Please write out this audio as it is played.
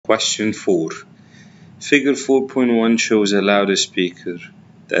Question 4. Figure 4.1 shows a loudspeaker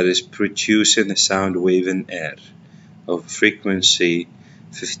that is producing a sound wave in air of frequency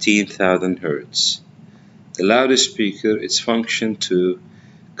 15,000 Hz. The loudspeaker is functioned to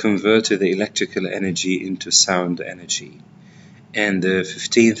convert the electrical energy into sound energy, and the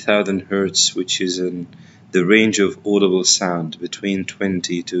 15,000 Hz, which is in the range of audible sound between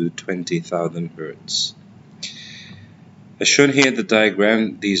 20 to 20,000 Hz. As shown here in the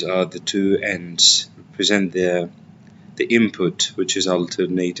diagram, these are the two ends, represent the input, which is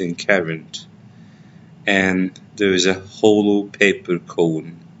alternating current, and there is a hollow paper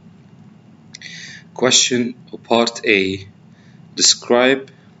cone. Question part A.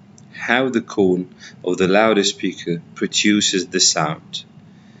 Describe how the cone of the loudspeaker produces the sound.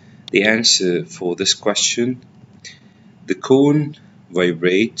 The answer for this question: the cone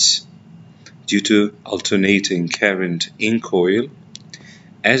vibrates due to alternating current in coil.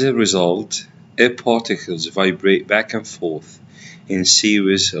 As a result, air particles vibrate back and forth in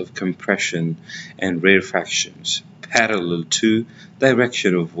series of compression and rarefactions parallel to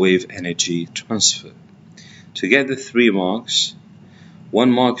direction of wave energy transfer. To get the 3 marks: 1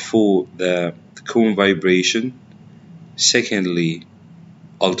 mark for the cone vibration, secondly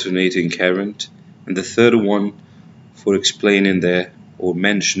alternating current, and the third one for explaining or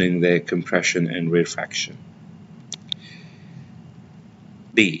mentioning their compression and rarefaction.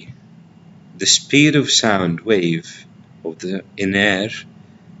 B. The speed of sound wave in air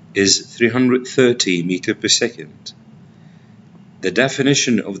is 330 meters per second. The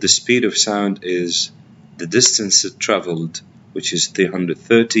definition of the speed of sound is the distance traveled, which is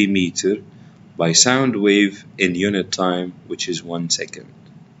 330 meters, by sound wave in unit time, which is 1 second.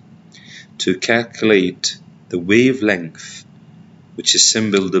 To calculate the wavelength, which is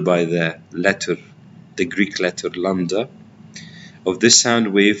symbolized by the Greek letter lambda, of this sound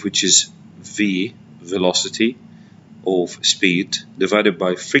wave, which is v, velocity of speed, divided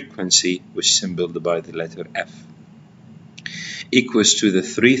by frequency, which is symbolized by the letter f, equals to the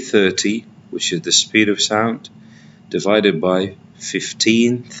 330, which is the speed of sound, divided by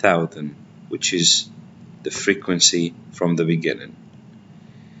 15,000, which is the frequency from the beginning.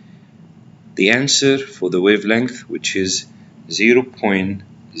 The answer for the wavelength, which is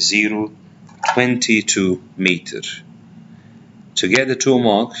 0.022 meter. To get the 2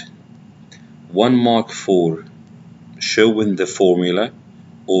 marks: 1 mark for showing the formula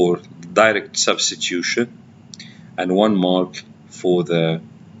or direct substitution, and 1 mark for the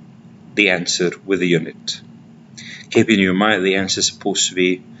answer with the unit. Keep in your mind the answer is supposed to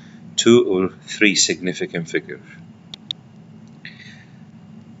be 2 or 3 significant figures.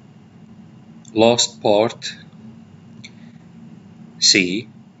 Last part, C.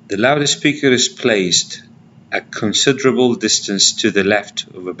 The loudspeaker is placed a considerable distance to the left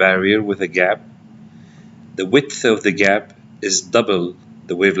of a barrier with a gap. The width of the gap is double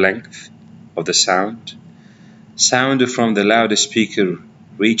the wavelength of the sound. Sound from the loudspeaker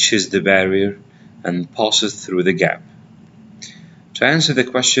reaches the barrier and passes through the gap. To answer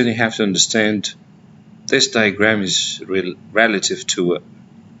the question, you have to understand this diagram is relative to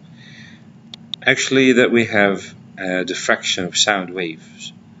that we have a diffraction of sound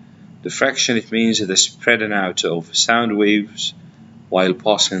waves. Diffraction, it means the spreading out of sound waves while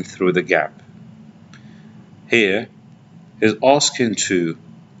passing through the gap. Here is asking to,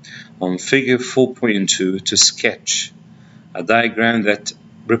 on figure 4.2, to sketch a diagram that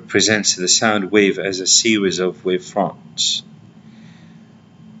represents the sound wave as a series of wavefronts.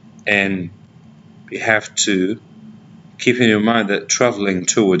 And you have to keep in your mind that traveling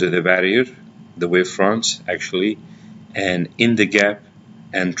toward the barrier, the wavefronts and in the gap,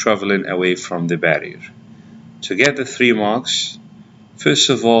 and traveling away from the barrier. To get the 3 marks, first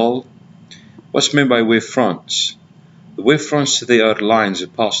of all, what's meant by wavefronts? The wavefronts, they are lines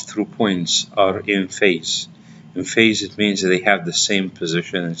that pass through points, are in phase. In phase, it means that they have the same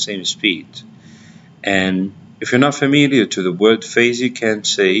position and same speed. And if you're not familiar to the word phase, you can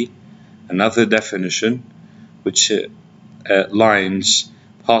say another definition, which lines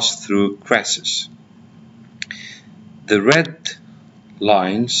pass through crosses. The red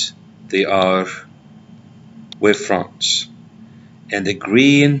lines, they are wavefronts, and the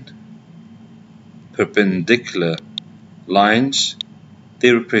green perpendicular lines,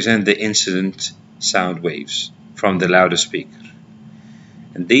 they represent the incident sound waves from the loudspeaker.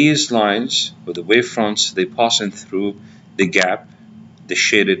 And these lines, or the wavefronts, they passing through the gap, the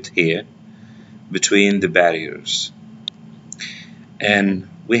shaded here, between the barriers. And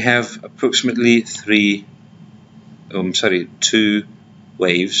we have approximately 2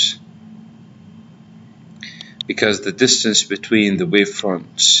 waves because the distance between the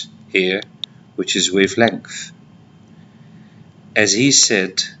wavefronts here, which is wavelength, as he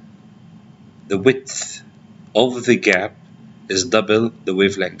said, the width of the gap is double the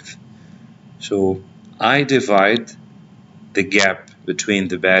wavelength. So I divide the gap between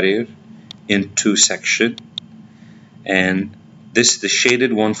the barrier in two sections, and this, the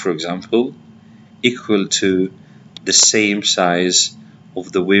shaded one for example, equal to the same size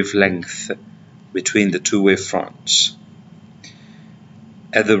of the wavelength between the two wavefronts.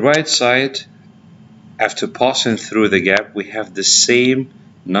 At the right side, after passing through the gap, we have the same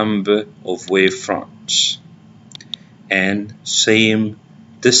number of wavefronts and same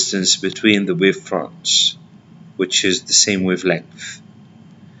distance between the wavefronts, which is the same wavelength.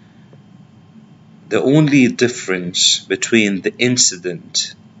 The only difference between the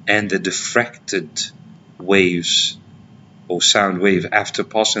incident and the diffracted waves or sound wave after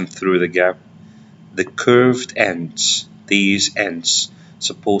passing through the gap, the curved ends, these ends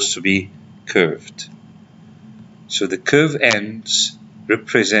supposed to be curved. So the curved ends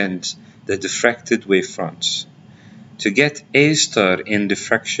represent the diffracted wavefronts. To get A star in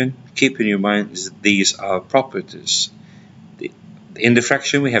diffraction, keep in your mind these are properties. In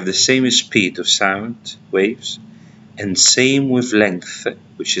diffraction we have the same speed of sound waves and same wavelength,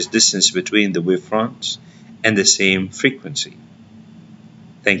 which is distance between the wavefronts, and the same frequency.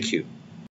 Thank you.